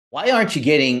Why aren't you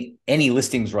getting any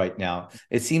listings right now?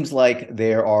 It seems like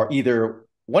there are either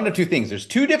one or two things. There's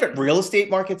two different real estate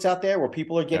markets out there where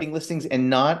people are Yeah. getting listings and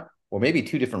not, or maybe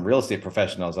two different real estate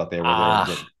professionals out there where they're Ah,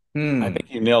 getting. I Hmm. think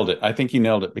you nailed it. I think you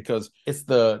nailed it because it's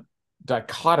the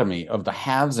dichotomy of the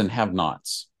haves and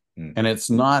have-nots. Hmm. And it's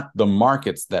not the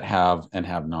markets that have and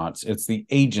have nots, it's the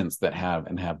agents that have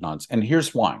and have nots. And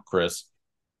here's why, Chris.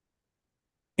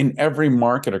 In every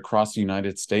market across the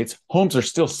United States, homes are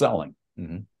still selling.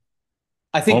 Hmm.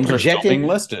 I think Homes are still being projected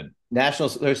listed. National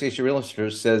Association of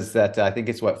Realtors says that I think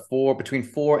it's what between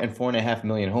 4 and 4.5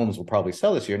 million homes will probably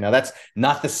sell this year. Now that's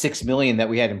not the 6 million that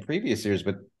we had in previous years,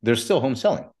 but there's still homes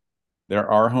selling.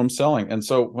 There are homes selling. And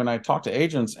so when I talk to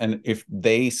agents, and if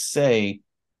they say,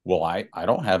 well, I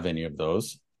don't have any of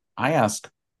those, I ask,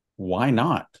 why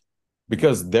not? Hmm.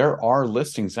 Because there are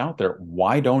listings out there.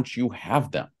 Why don't you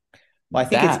have them? Well, I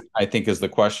think it's That, I think, is the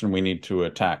question we need to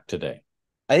attack today.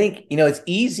 I think, it's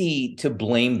easy to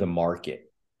blame the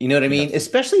market. You know what I mean? Yes.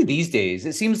 Especially these days.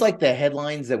 It seems like the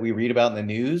headlines that we read about in the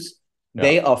news, Yeah.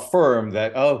 they affirm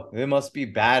that, oh, it must be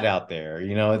bad out there.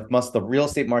 The real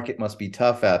estate market must be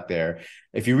tough out there.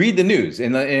 If you read the news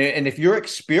and if you're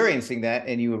experiencing that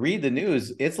and you read the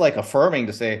news, it's like affirming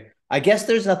to say, I guess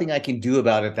there's nothing I can do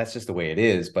about it. That's just the way it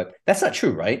is. But that's not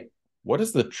true, right? What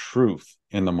is the truth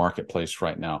in the marketplace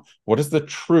right now? What is the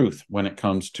truth when it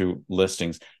comes to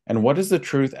listings? And what is the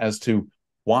truth as to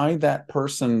why that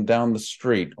person down the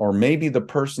street, or maybe the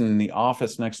person in the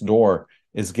office next door,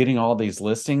 is getting all these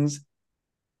listings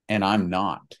and I'm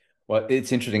not? Well,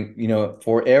 it's interesting.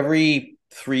 For every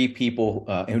three people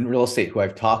in real estate who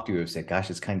I've talked to who have said, gosh,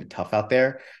 it's kind of tough out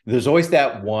there, there's always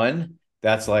that one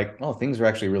that's like, oh, things are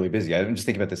actually really busy. I'm just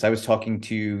thinking about this. I was talking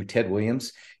to Ted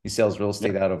Williams. He sells real Yeah.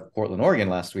 estate out of Portland, Oregon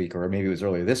last week, or maybe it was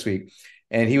earlier this week.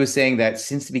 And he was saying that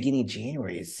since the beginning of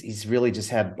January, he's really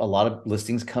just had a lot of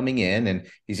listings coming in and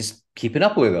he's just keeping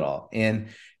up with it all. And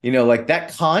like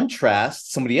that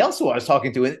contrast, somebody else who I was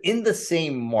talking to in the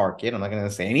same market, I'm not going to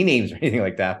say any names or anything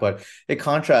like that, but it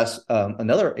contrasts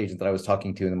another agent that I was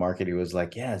talking to in the market. He was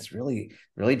like, yeah, it's really,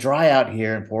 really dry out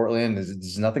here in Portland.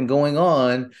 There's nothing going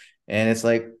on. And it's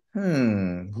like,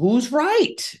 who's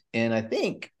right? And I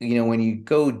think, when you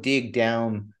go dig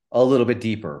down a little bit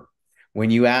deeper, when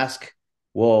you ask,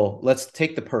 well, let's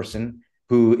take the person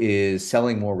who is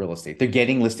selling more real estate. They're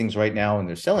getting listings right now and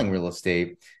they're selling real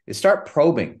estate. Is start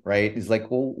probing, right? It's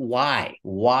like, well, why?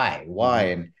 Why?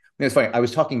 Mhm. And it's funny. I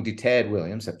was talking to Ted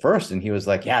Williams at first, and he was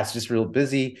like, yeah, it's just real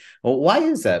busy. Well, why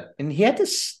is that? And he had to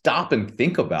stop and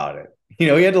think about it. He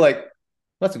had to like,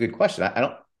 that's a good question.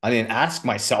 I didn't ask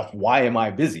myself, why am I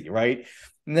busy? Right.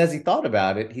 And as he thought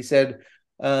about it, he said,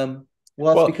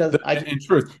 well, it's Well, because in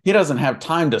truth, he doesn't have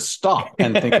time to stop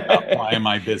and think about why am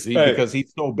I busy, right. because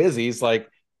he's so busy. He's like,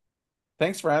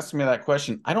 thanks for asking me that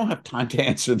question. I don't have time to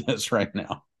answer this right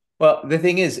now. Well, the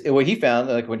thing is, what he found,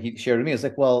 like when he shared with me, is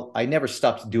like, well, I never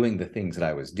stopped doing the things that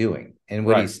I was doing, and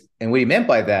Right. what he meant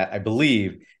by that, I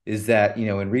believe, is that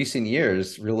in recent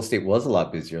years, real estate was a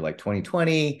lot busier, like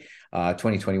 2020,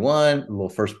 2021, a little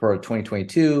first part of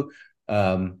 2022.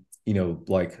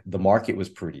 Like the market was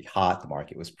pretty hot, the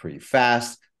market was pretty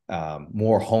fast.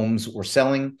 More homes were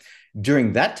selling.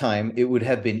 During that time, it would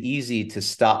have been easy to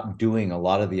stop doing a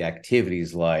lot of the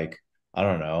activities like, I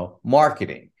don't know,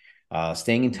 marketing,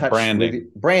 staying in touch with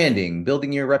Branding. branding,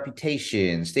 building your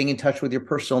reputation, staying in touch with your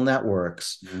personal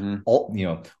networks, Mhm.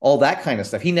 all that kind of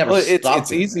stuff. He never Well, stopped it's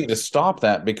doing easy to those. stop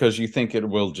that because you think it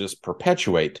will just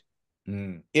perpetuate.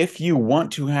 Mm, If you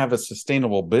want to have a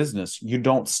sustainable business, you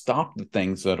don't stop the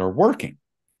things that are working,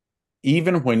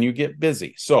 even when you get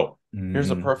busy. So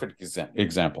here's a mm-hmm, perfect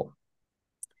example.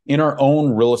 In our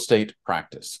own real estate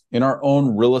practice, in our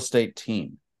own real estate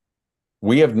team,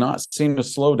 we have not seen a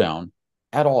slowdown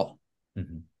at all.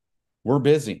 mm-hmm. We're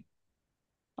busy.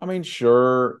 I mean,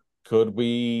 sure, could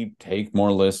we take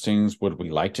more listings? Would we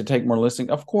like to take more listings?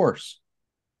 Of course.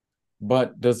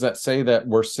 But does that say that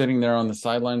we're sitting there on the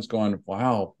sidelines going,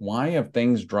 wow, why have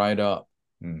things dried up?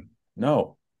 Mm.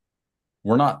 No,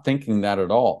 we're not thinking that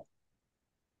at all.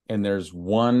 And there's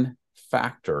one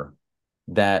factor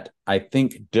that I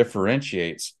think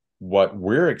differentiates what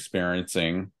we're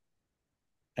experiencing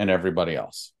and everybody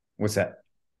else. What's that?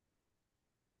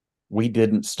 We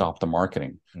didn't stop the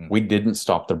marketing. Mm. We didn't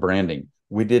stop the branding.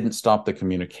 We didn't stop the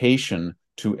communication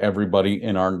to everybody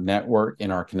in our network,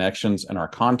 in our connections, and our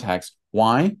contacts.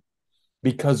 Why?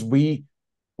 Because we've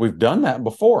done that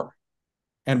before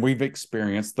and we've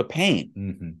experienced the pain.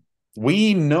 Mm-hmm.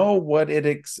 We know what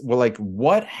like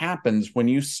what happens when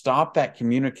you stop that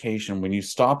communication, when you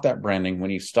stop that branding, when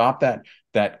you stop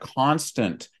that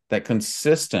constant, that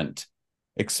consistent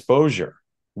exposure.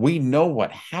 We know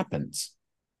what happens.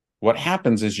 What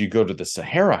happens is you go to the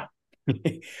Sahara.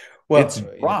 It's Well, in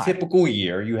a dry. typical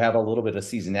year, you have a little bit of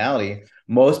seasonality.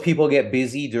 Most people get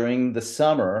busy during the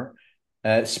summer,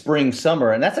 spring,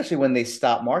 summer, and that's actually when they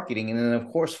stop marketing. And then, of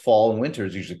course, fall and winter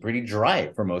is usually pretty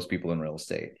dry for most people in real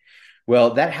estate.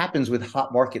 Well, that happens with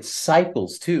hot market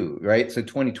cycles too, right? So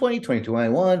 2020,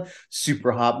 2021,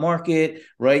 super hot market,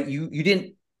 right? You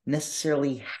didn't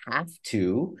necessarily have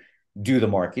to do the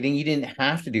marketing. You didn't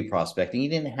have to do prospecting. You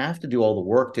didn't have to do all the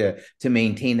work to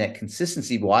maintain that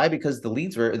consistency. Why? Because the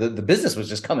leads were the business was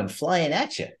just coming flying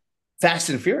at you, fast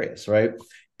and furious, right?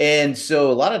 And so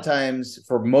a lot of times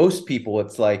for most people,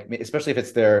 it's like, especially if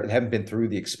it's they haven't been through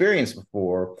the experience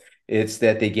before, it's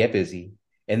that they get busy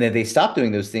and then they stop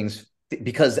doing those things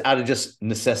because out of just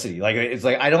necessity. Like it's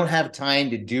like I don't have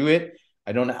time to do it.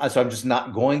 I don't, so I'm just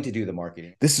not going to do the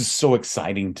marketing. This is so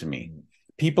exciting to me.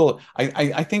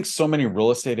 I think so many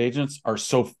real estate agents are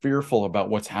so fearful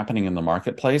about what's happening in the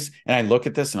marketplace. And I look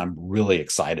at this and I'm really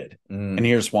excited. And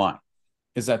here's why,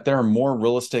 is that there are more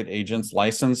real estate agents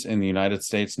licensed in the United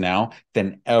States now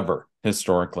than ever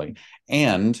historically.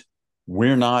 And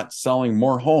we're not selling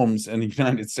more homes in the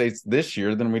United States this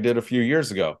year than we did a few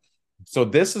years ago. So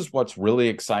this is what's really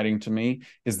exciting to me,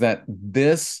 is that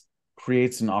this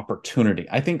creates an opportunity.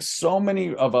 I think so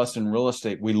many of us in real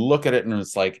estate, we look at it and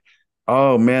it's like,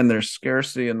 oh man, there's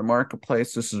scarcity in the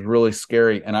marketplace. This is really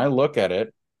scary. And I look at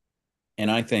it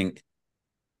and I think,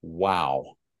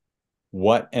 wow,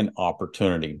 what an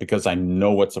opportunity, because I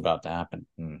know what's about to happen.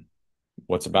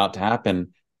 What's about to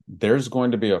happen, there's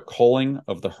going to be a culling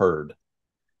of the herd.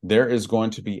 There is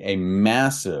going to be a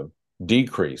massive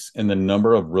decrease in the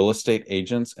number of real estate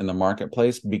agents in the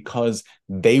marketplace because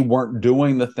they weren't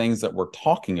doing the things that we're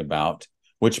talking about,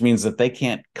 which means that they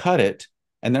can't cut it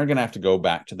and they're going to have to go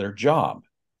back to their job,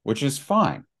 which is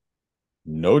fine.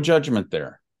 No judgment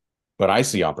there. But I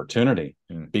see opportunity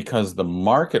because the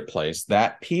marketplace,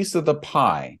 that piece of the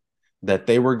pie that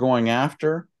they were going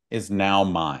after, is now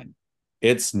mine.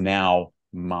 It's now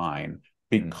mine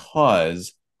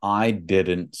because I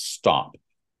didn't stop.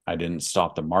 I didn't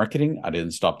stop the marketing. I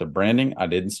didn't stop the branding. I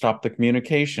didn't stop the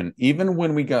communication. Even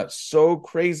when we got so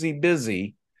crazy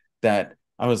busy that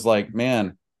I was like,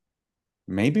 man,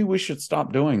 maybe we should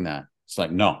stop doing that. It's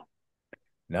like, no.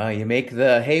 No, you make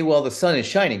the hey, well, the sun is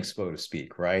shining, so to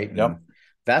speak, right? Yep. And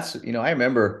that's, I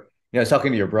remember, I was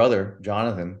talking to your brother,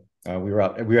 Jonathan. We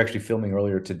were actually filming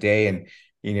earlier today, and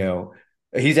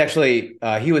he's actually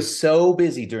he was so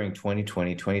busy during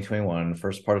 2020, 2021, the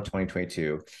first part of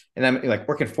 2022. And I'm like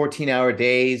working 14-hour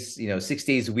days, 6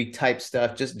 days a week type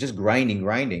stuff, just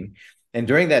grinding. And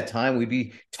during that time, we'd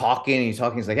be talking and he's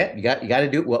talking. He's like, hey, you got to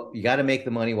do well, you got to make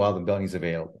the money while the money's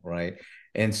available, right?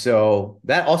 And so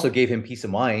that also gave him peace of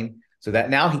mind, so that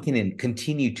now he can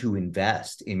continue to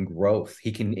invest in growth.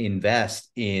 He can invest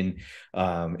in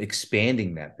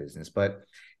expanding that business. But,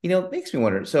 it makes me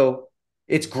wonder. So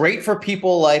it's great for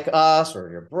people like us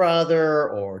or your brother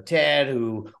or Ted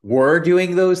who were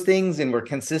doing those things and were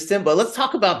consistent. But let's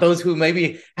talk about those who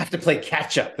maybe have to play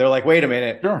catch up. They're like, wait a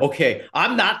minute. Sure. Okay,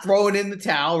 I'm not throwing in the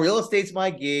towel. Real estate's my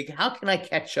gig. How can I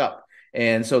catch up?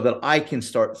 And so that I can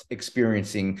start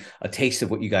experiencing a taste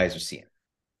of what you guys are seeing.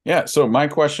 Yeah. So my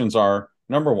questions are,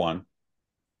 number one,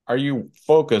 are you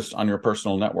focused on your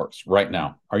personal networks right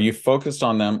now? Are you focused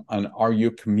on them, and are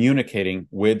you communicating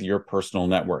with your personal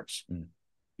networks?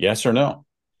 Yes or no?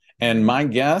 And my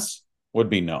guess would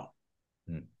be no.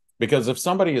 Because if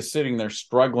somebody is sitting there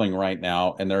struggling right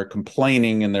now and they're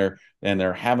complaining and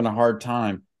they're having a hard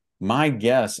time, my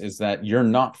guess is that you're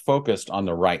not focused on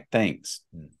the right things.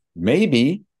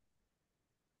 Maybe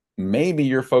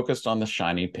you're focused on the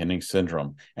shiny penny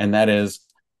syndrome. And that is,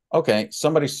 okay,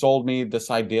 somebody sold me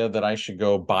this idea that I should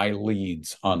go buy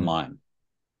leads online.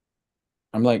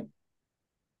 I'm like,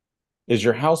 is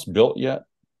your house built yet?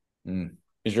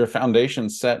 Is your foundation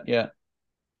set yet?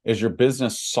 Is your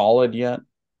business solid yet?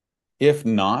 If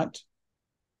not,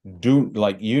 you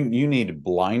need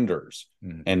blinders.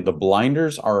 And the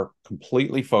blinders are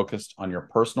completely focused on your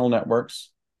personal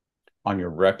networks, on your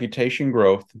reputation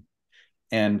growth,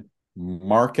 and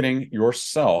marketing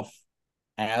yourself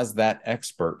as that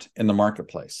expert in the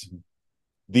marketplace.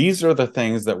 These are the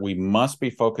things that we must be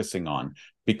focusing on,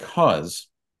 because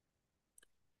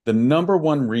the number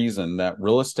one reason that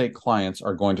real estate clients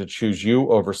are going to choose you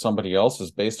over somebody else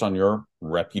is based on your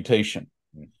reputation.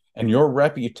 And your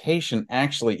reputation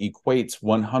actually equates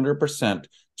 100%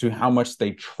 to how much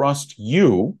they trust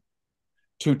you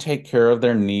to take care of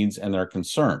their needs and their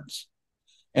concerns.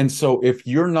 And so if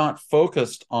you're not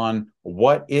focused on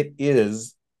what it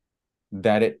is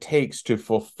that it takes to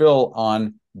fulfill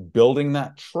on building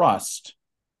that trust,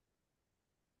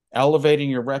 elevating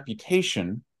your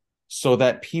reputation so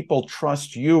that people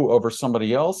trust you over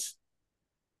somebody else,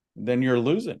 then you're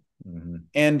losing. Mhm.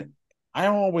 And I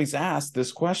always ask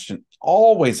this question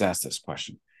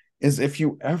is if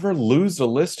you ever lose a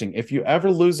listing, if you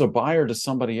ever lose a buyer to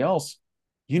somebody else,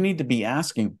 you need to be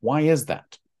asking, why is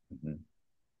that? Mhm.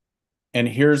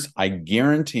 And I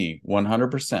guarantee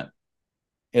 100%,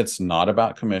 it's not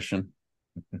about commission.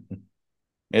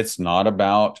 It's not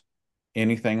about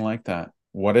anything like that.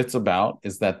 What it's about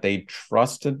is that they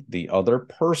trusted the other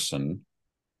person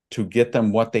to get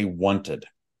them what they wanted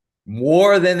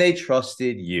More than they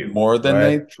trusted you, more than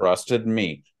right? they trusted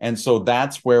me. And so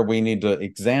that's where we need to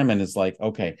examine is like,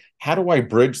 okay, how do I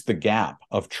bridge the gap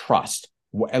of trust?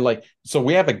 Like, so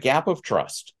we have a gap of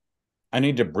trust. I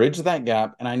need to bridge that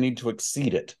gap and I need to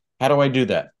exceed it. How do I do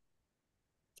that?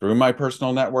 Through my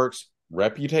personal networks,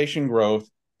 reputation growth,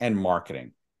 and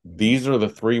marketing. These are the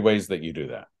three ways that you do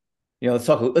that.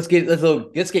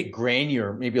 Let's get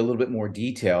granular, maybe a little bit more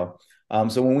detail.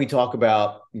 So when we talk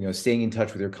about staying in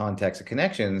touch with your contacts and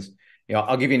connections,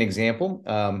 I'll give you an example.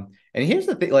 And here's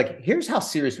the thing, like here's how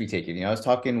serious we take it. I was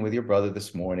talking with your brother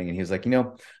this morning, and he was like,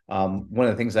 one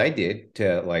of the things I did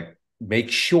to like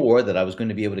make sure that I was going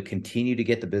to be able to continue to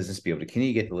get the business, be able to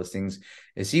continue to get the listings,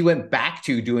 is he went back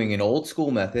to doing an old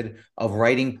school method of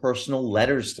writing personal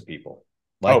letters to people,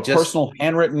 Oh, like just personal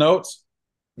handwritten notes.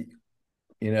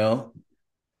 you know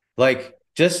like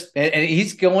just and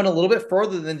he's going a little bit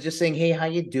further than just saying, hey, how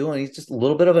you doing? He's just a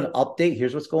little bit of an update.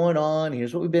 Here's what's going on.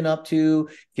 Here's what we've been up to.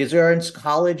 Kids are in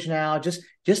college now. Just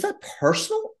a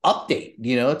personal update,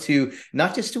 to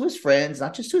not just to his friends,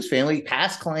 not just to his family,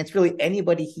 past clients, really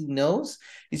anybody he knows.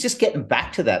 He's just getting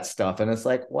back to that stuff. And it's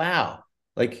like, wow.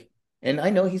 Like, and I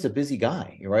know he's a busy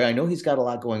guy, right? I know he's got a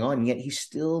lot going on, and yet he's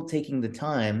still taking the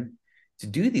time to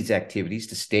do these activities,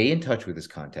 to stay in touch with his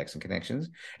contacts and connections.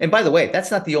 And by the way, that's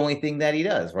not the only thing that he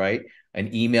does, right?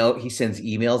 He sends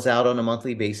emails out on a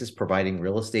monthly basis providing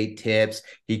real estate tips.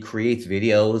 He creates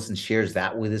videos and shares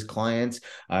that with his clients.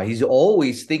 He's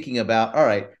always thinking about, all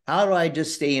right, how do I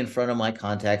just stay in front of my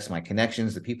contacts, my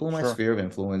connections, the people in my Sure. sphere of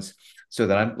influence, so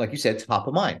that I'm, like you said, top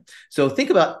of mind. So think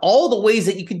about all the ways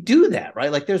that you can do that,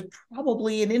 right? Like there's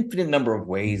probably an infinite number of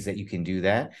ways that you can do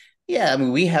that. Yeah, I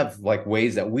mean, we have like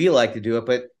ways that we like to do it,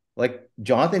 but like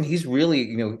Jonathan, he's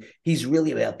really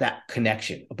about that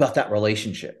connection, about that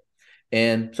relationship.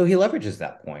 And so he leverages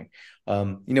that point.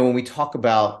 When we talk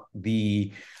about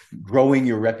the growing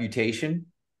your reputation,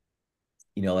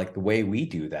 like the way we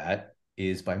do that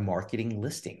is by marketing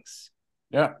listings.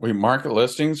 Yeah, we market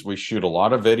listings. We shoot a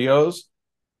lot of videos,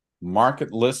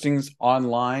 market listings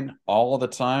online all of the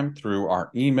time through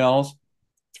our emails,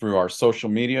 through our social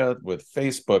media with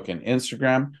Facebook and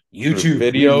Instagram, through YouTube.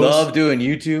 We videos. love doing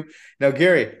YouTube. Now,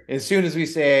 Gary, as soon as we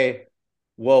say,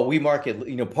 well, we market,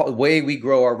 the way we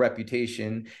grow our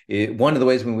reputation, one of the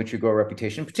ways in which we grow our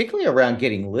reputation, particularly around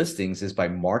getting listings, is by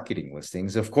marketing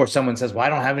listings. Of course, someone says, well, I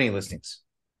don't have any listings.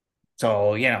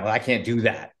 So, I can't do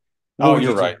that. What Oh, would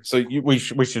you're you right. do? So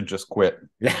we should just quit.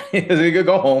 Yeah, we could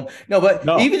go home. No, but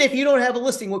No, even if you don't have a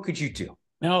listing, what could you do?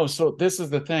 no. So this is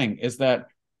the thing: is that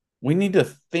we need to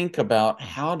think about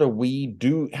how do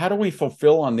we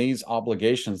fulfill on these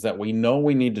obligations that we know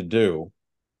we need to do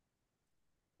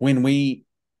when we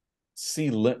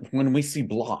see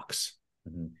blocks.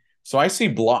 Mhm. So I see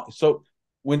blocks. So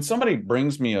when somebody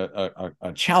brings me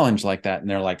a challenge like that and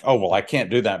they're like, oh, well, I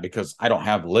can't do that because I don't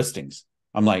have listings.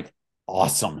 I'm like,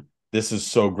 awesome. This is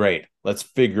so great. Let's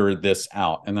figure this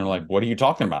out. And they're like, what are you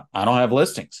talking about? I don't have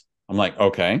listings. I'm like,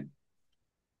 okay.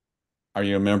 Are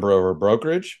you a member of a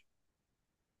brokerage?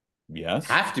 Yes.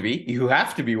 Have to be. You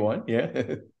have to be one.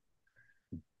 Yeah.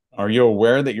 Are you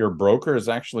aware that your broker is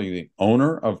actually the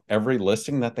owner of every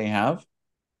listing that they have?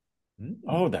 Mm.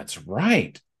 Oh, that's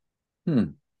right.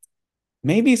 Hmm.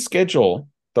 Maybe schedule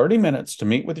 30 minutes to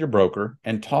meet with your broker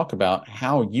and talk about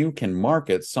how you can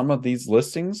market some of these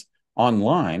listings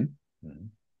online Mhm.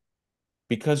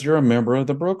 because you're a member of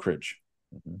the brokerage.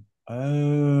 Mhm.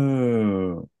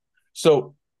 Oh.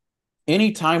 So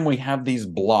anytime we have these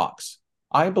blocks,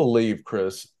 I believe,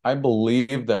 Chris, I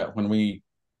believe that when we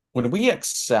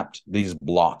accept these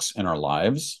blocks in our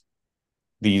lives,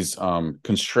 these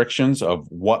constrictions of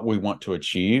what we want to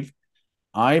achieve,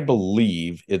 I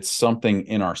believe it's something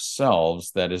in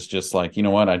ourselves that is just like, you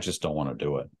know what, I just don't want to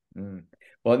do it. Mm.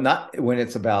 Well, not when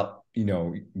it's about,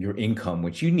 your income,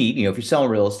 which you need. If you're selling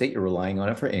real estate, you're relying on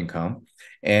it for income.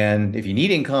 And if you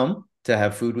need income to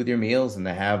have food with your meals and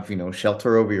to have,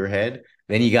 shelter over your head,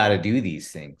 then you got to do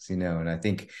these things, And I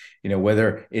think,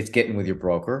 whether it's getting with your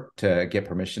broker to get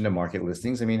permission to market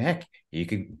listings, I mean, heck, you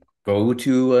could Go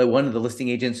to one of the listing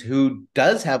agents who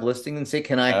does have listing and say,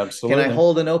 can I Absolutely.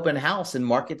 hold an open house and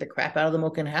market the crap out of them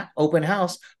open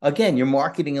house? Again, you're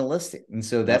marketing a listing, and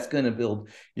so that's Yep. going to build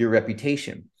your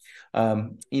reputation.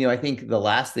 I think the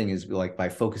last thing is like by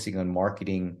focusing on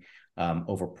marketing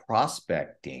over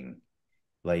prospecting,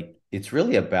 like it's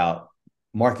really about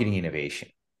marketing innovation.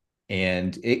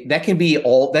 And that can be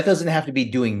all, that doesn't have to be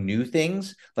doing new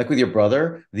things. Like with your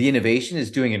brother, the innovation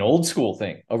is doing an old school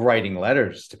thing of writing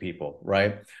letters to people,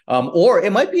 right? Or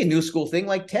it might be a new school thing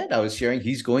like Ted, I was sharing.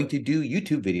 He's going to do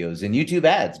YouTube videos and YouTube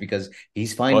ads because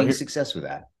he's Well, finding here, success with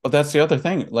that. but that's the other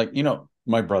thing. Like,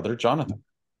 my brother Jonathan,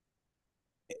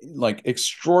 like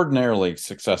extraordinarily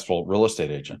successful real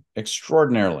estate agent,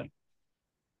 extraordinarily.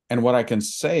 And what I can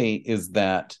say is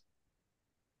that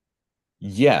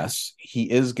yes, he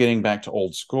is getting back to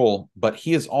old school, but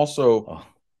he is also Oh,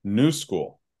 new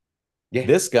school. yeah.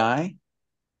 This guy,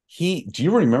 do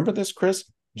you remember this, Chris?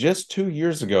 Just 2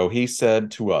 years ago, he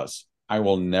said to us, I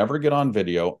will never get on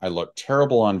video. I look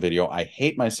terrible on video. I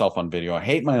hate myself on video. I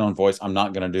hate my own voice. I'm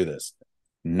not going to do this.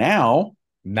 Now,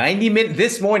 90 minutes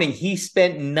this morning, he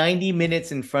spent 90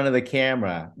 minutes in front of the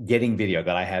camera getting video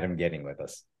that I had him getting with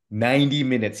us. 90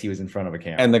 minutes he was in front of a and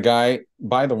camera. the guy,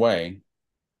 by the way,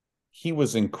 he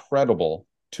was incredible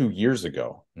 2 years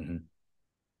ago. Mm-hmm.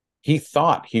 He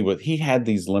thought he had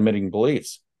these limiting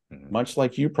beliefs, Mm-hmm. much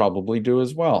like you probably do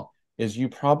as well, is you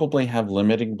probably have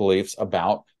limiting beliefs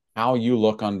about how you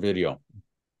look on video.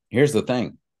 Here's the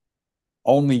thing.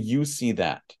 Only you see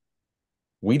that.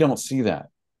 We don't see that.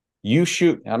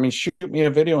 Shoot me a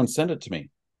video and send it to me.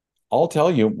 I'll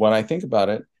tell you what I think about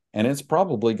it, and it's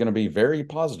probably going to be very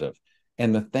positive.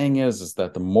 And the thing is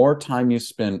that the more time you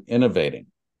spend innovating,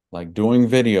 like doing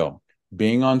video,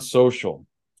 being on social,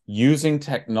 using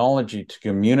technology to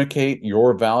communicate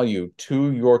your value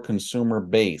to your consumer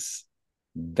base,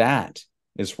 that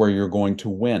is where you're going to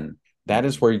win. That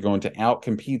is Mm-hmm. where you're going to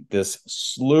outcompete this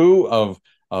slew of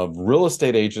real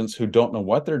estate agents who don't know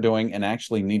what they're doing and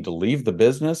actually need to leave the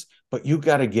business. But you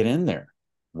got to get in there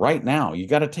right now. You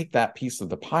got to take that piece of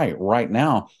the pie right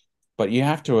now. But you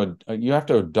have to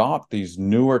adopt these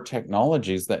newer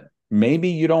technologies that maybe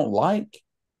you don't like.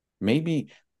 Maybe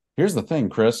here's the thing,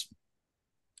 Chris.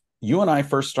 You and I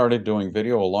first started doing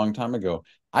video a long time ago.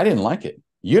 I didn't like it.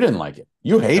 You didn't like it.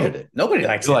 You hated No, it. nobody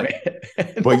likes You're it, like,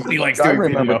 man. but Nobody likes I doing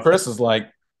remember video. Chris is like,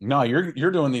 no,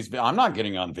 you're doing these. I'm not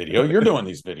getting on video. You're doing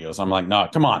these videos. I'm like, no,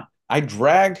 come on. I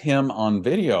dragged him on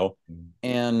video,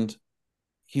 and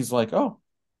he's like, oh,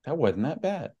 that wasn't that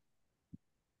bad.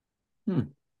 Hmm.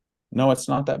 No, it's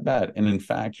not that bad. And in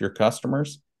fact, your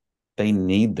customers, they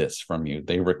need this from you.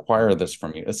 They require this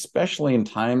from you, especially in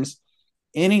times,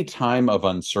 any time of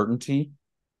uncertainty.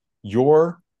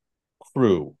 Your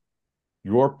crew,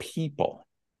 your people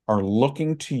are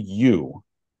looking to you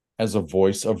as a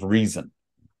voice of reason.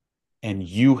 And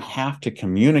you have to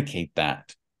communicate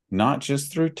that, not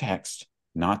just through text,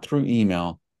 not through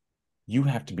email. You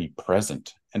have to be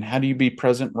present. And how do you be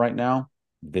present right now?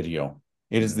 Video.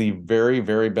 It is the very,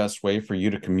 very best way for you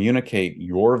to communicate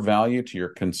your value to your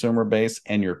consumer base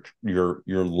and your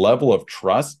level of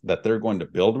trust that they're going to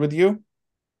build with you.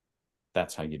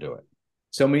 That's how you do it.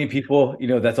 So many people,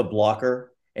 that's a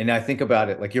blocker. And I think about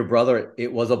it like your brother,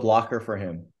 it was a blocker for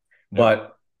him, Yep.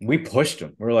 but we pushed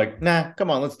him. We are like, nah, come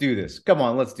on, let's do this. Come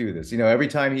on, let's do this. Every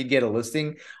time he'd get a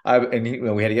listing,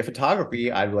 when we had to get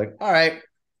photography, I'd be like, all right,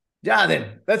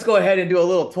 Jonathan, let's go ahead and do a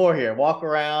little tour here, walk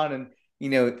around. And,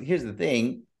 here's the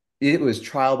thing, it was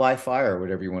trial by fire,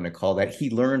 whatever you want to call that. He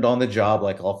learned on the job,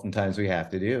 like oftentimes we have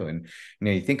to do. And,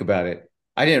 you think about it,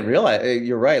 I didn't realize,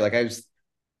 you're right. Like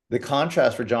the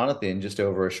contrast for Jonathan just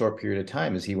over a short period of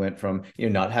time is he went from,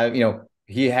 not having,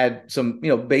 he had some,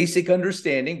 basic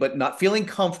understanding, but not feeling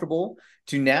comfortable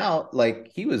to now,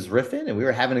 like he was riffing and we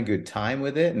were having a good time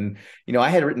with it. And, I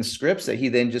had written scripts that he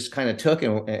then just kind of took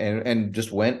and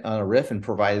just went on a riff and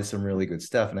provided some really good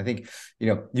stuff. And I think,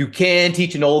 you can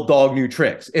teach an old dog new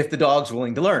tricks if the dog's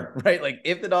willing to learn, right? Like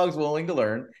if the dog's willing to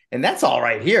learn, and that's all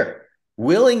right here.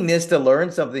 Willingness to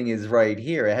learn something is right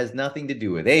here. It has nothing to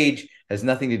do with age, has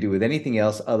nothing to do with anything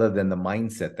else other than the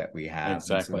mindset that we have. And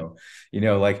Exactly. so,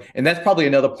 and that's probably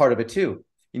another part of it too.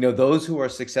 Those who are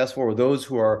successful or those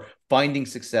who are finding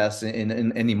success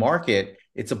in any market,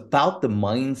 it's about the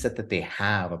mindset that they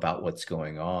have about what's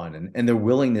going on and their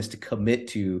willingness to commit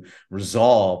to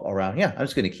resolve around, yeah, I'm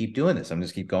just going to keep doing this. I'm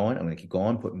just keep going. I'm going to keep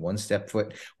going, putting one step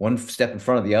in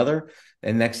front of the other.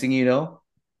 And next thing you know,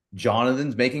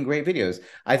 Jonathan's making great videos.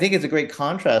 I think it's a great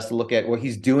contrast to look at where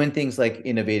he's doing things like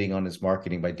innovating on his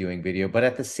marketing by doing video, but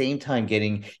at the same time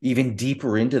getting even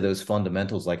deeper into those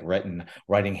fundamentals like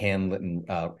writing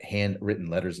handwritten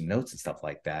letters and notes and stuff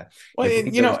like that. Well, And I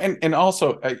think those and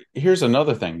also here's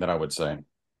another thing that I would say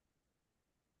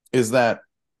is that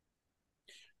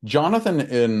Jonathan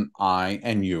and I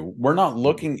and you, we're not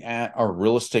looking at our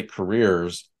real estate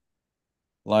careers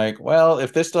like, well,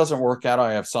 if this doesn't work out,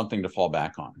 I have something to fall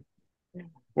back on.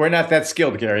 we're not that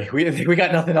skilled, Gary. We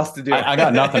got nothing else to do. I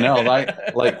got nothing else.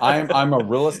 I'm a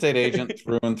real estate agent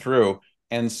through and through.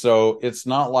 And so it's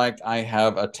not like I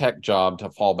have a tech job to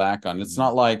fall back on. It's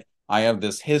not like I have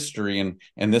this history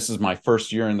and this is my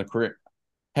first year in the career.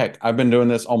 Heck, I've been doing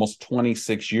this almost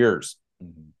 26 years.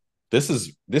 Mhm. This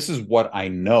is what I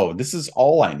know. This is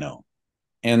all I know.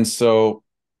 And so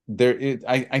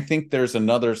I think there's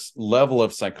another level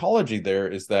of psychology there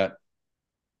is that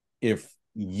if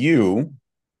you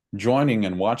joining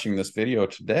and watching this video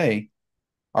today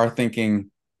are thinking,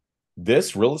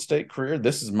 this real estate career,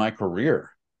 this is my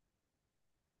career,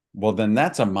 well, then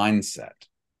that's a mindset.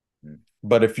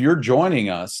 But if you're joining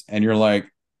us and you're like,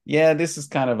 yeah, this is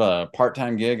kind of a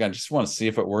part-time gig, I just want to see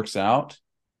if it works out,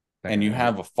 and you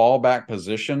have a fallback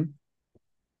position,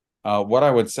 what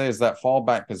I would say is that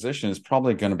fallback position is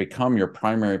probably going to become your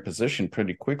primary position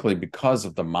pretty quickly because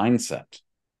of the mindset.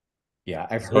 Yeah,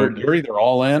 I've So heard. you're either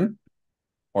all in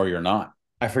or you're not.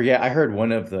 I forget. I heard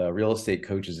one of the real estate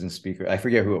coaches and speaker. I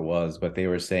forget who it was, but they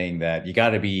were saying that you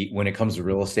got to be, when it comes to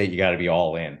real estate, you got to be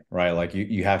all in, right? Like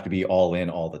you have to be all in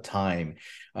all the time.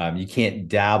 You can't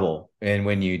dabble, and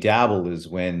when you dabble is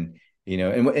when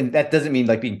and that doesn't mean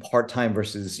like being part time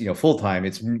versus full time.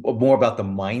 It's more about the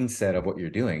mindset of what you're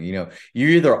doing. You're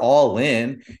either all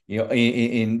in,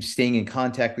 in staying in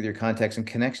contact with your contacts and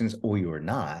connections, or you're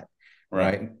not,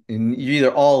 Right. right? And you're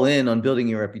either all in on building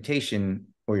your reputation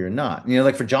or you're not.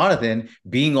 Like for Jonathan,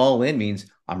 being all in means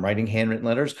I'm writing handwritten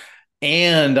letters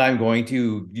and I'm going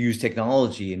to use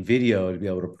technology and video to be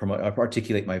able to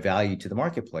articulate my value to the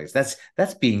marketplace.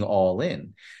 That's being all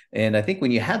in. And I think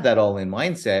when you have that all in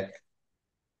mindset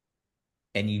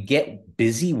and you get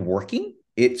busy working,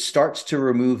 it starts to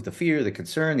remove the fear, the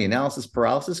concern, the analysis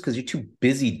paralysis, because you're too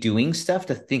busy doing stuff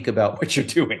to think about what you're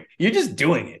doing. You're just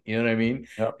doing it. You know what I mean?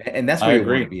 Yep. And that's I where you want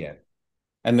to agree. be at.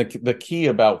 And the key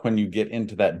about when you get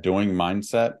into that doing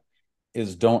mindset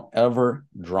is don't ever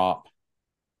drop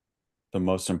the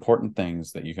most important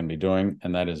things that you can be doing,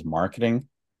 and that is marketing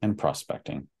and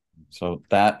prospecting. So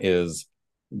that is,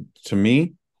 to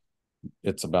me,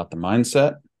 it's about the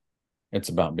mindset. It's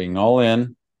about being all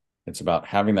in. It's about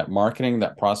having that marketing,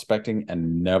 that prospecting,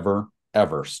 and never,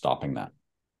 ever stopping that.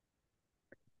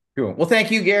 Cool. Well,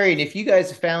 thank you, Gary. And if you guys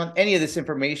have found any of this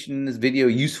information in this video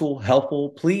useful,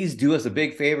 helpful, please do us a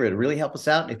big favor. It'd really help us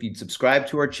out if you'd subscribe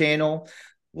to our channel,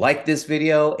 like this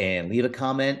video, and leave a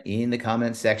comment in the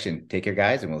comment section. Take care,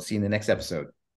 guys, and we'll see you in the next episode.